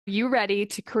You ready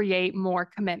to create more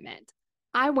commitment?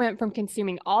 I went from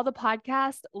consuming all the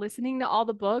podcasts, listening to all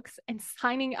the books, and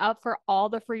signing up for all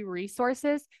the free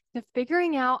resources to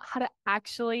figuring out how to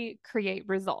actually create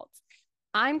results.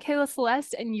 I'm Kayla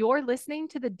Celeste, and you're listening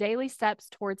to the Daily Steps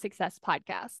Toward Success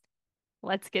podcast.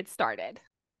 Let's get started.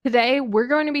 Today, we're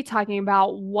going to be talking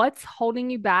about what's holding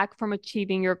you back from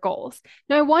achieving your goals.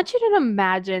 Now, I want you to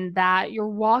imagine that you're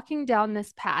walking down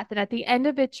this path, and at the end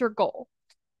of it's your goal.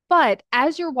 But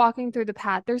as you're walking through the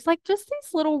path, there's like just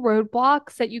these little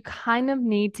roadblocks that you kind of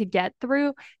need to get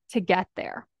through to get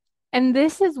there. And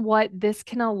this is what this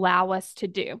can allow us to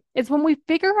do. Is when we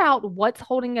figure out what's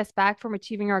holding us back from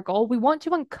achieving our goal, we want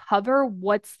to uncover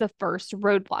what's the first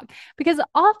roadblock because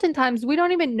oftentimes we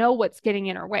don't even know what's getting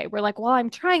in our way. We're like, well, I'm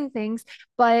trying things,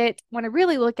 but when I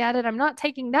really look at it, I'm not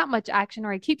taking that much action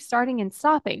or I keep starting and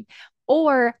stopping.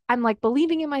 Or I'm like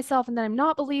believing in myself and then I'm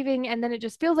not believing, and then it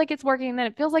just feels like it's working, and then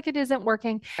it feels like it isn't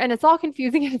working, and it's all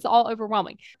confusing and it's all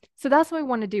overwhelming. So that's what we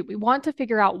want to do. We want to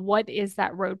figure out what is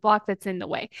that roadblock that's in the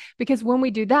way. Because when we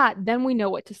do that, then we know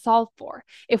what to solve for.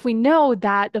 If we know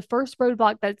that the first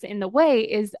roadblock that's in the way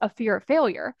is a fear of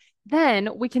failure, then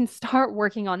we can start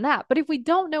working on that. But if we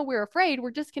don't know we're afraid,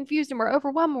 we're just confused and we're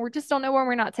overwhelmed, and we just don't know when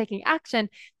we're not taking action,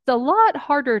 it's a lot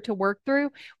harder to work through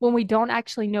when we don't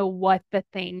actually know what the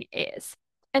thing is.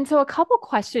 And so, a couple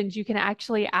questions you can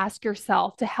actually ask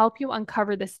yourself to help you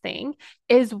uncover this thing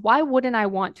is why wouldn't I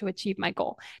want to achieve my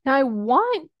goal? Now, I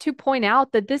want to point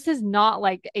out that this is not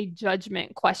like a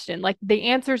judgment question. Like, the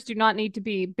answers do not need to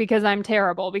be because I'm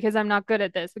terrible, because I'm not good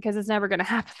at this, because it's never going to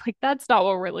happen. Like, that's not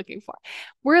what we're looking for.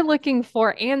 We're looking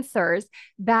for answers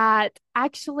that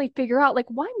actually figure out, like,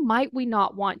 why might we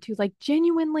not want to? Like,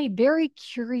 genuinely, very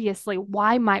curiously,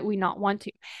 why might we not want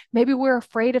to? Maybe we're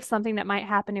afraid of something that might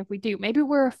happen if we do. Maybe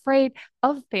we're afraid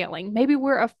of failing. Maybe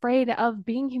we're afraid of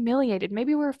being humiliated.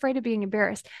 Maybe we're afraid of being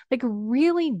embarrassed. Like,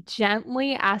 really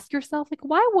gently ask yourself, like,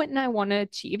 why wouldn't I want to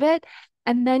achieve it?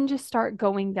 And then just start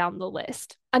going down the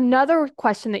list. Another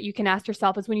question that you can ask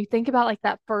yourself is when you think about like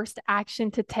that first action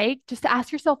to take, just to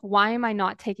ask yourself, why am I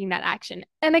not taking that action?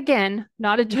 And again,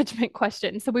 not a judgment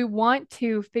question. So we want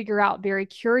to figure out very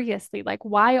curiously, like,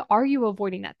 why are you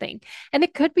avoiding that thing? And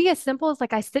it could be as simple as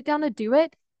like, I sit down to do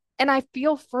it and I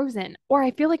feel frozen, or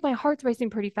I feel like my heart's racing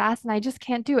pretty fast and I just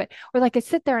can't do it. Or like I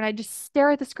sit there and I just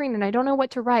stare at the screen and I don't know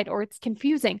what to write, or it's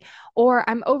confusing, or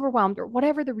I'm overwhelmed, or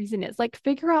whatever the reason is. Like,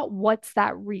 figure out what's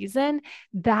that reason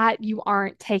that you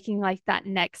aren't taking like that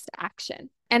next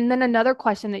action. And then another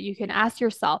question that you can ask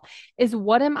yourself is,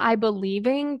 what am I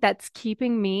believing that's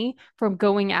keeping me from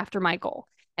going after my goal?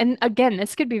 And again,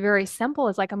 this could be very simple.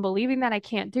 It's like, I'm believing that I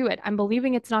can't do it. I'm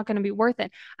believing it's not going to be worth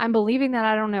it. I'm believing that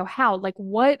I don't know how. Like,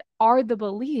 what are the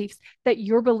beliefs that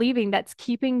you're believing that's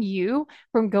keeping you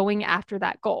from going after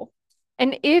that goal?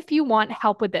 And if you want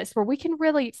help with this, where we can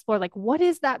really explore, like, what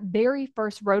is that very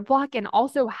first roadblock? And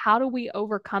also, how do we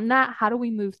overcome that? How do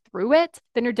we move through it?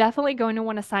 Then you're definitely going to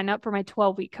want to sign up for my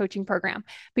 12-week coaching program.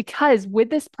 Because with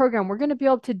this program, we're going to be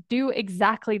able to do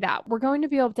exactly that. We're going to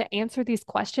be able to answer these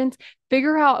questions,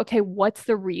 figure out, okay, what's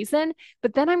the reason?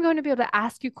 But then I'm going to be able to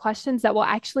ask you questions that will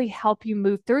actually help you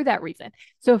move through that reason.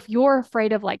 So if you're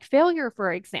afraid of like failure,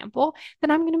 for example, then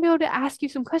I'm going to be able to ask you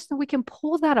some questions. We can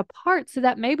pull that apart so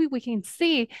that maybe we can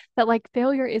see that like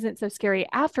failure isn't so scary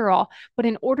after all. But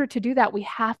in order to do that, we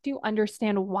have to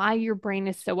understand why your brain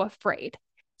is so afraid.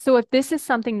 So if this is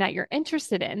something that you're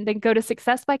interested in, then go to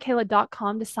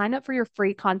successbykayla.com to sign up for your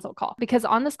free consult call. Because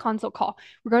on this consult call,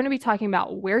 we're going to be talking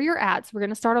about where you're at. So we're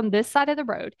going to start on this side of the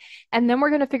road, and then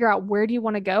we're going to figure out where do you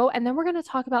want to go. And then we're going to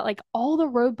talk about like all the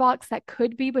roadblocks that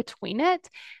could be between it.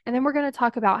 And then we're going to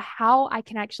talk about how I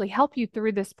can actually help you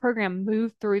through this program,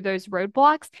 move through those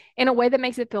roadblocks in a way that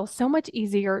makes it feel so much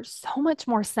easier, so much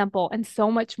more simple, and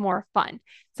so much more fun.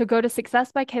 So go to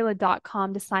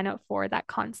successbykayla.com to sign up for that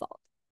consult.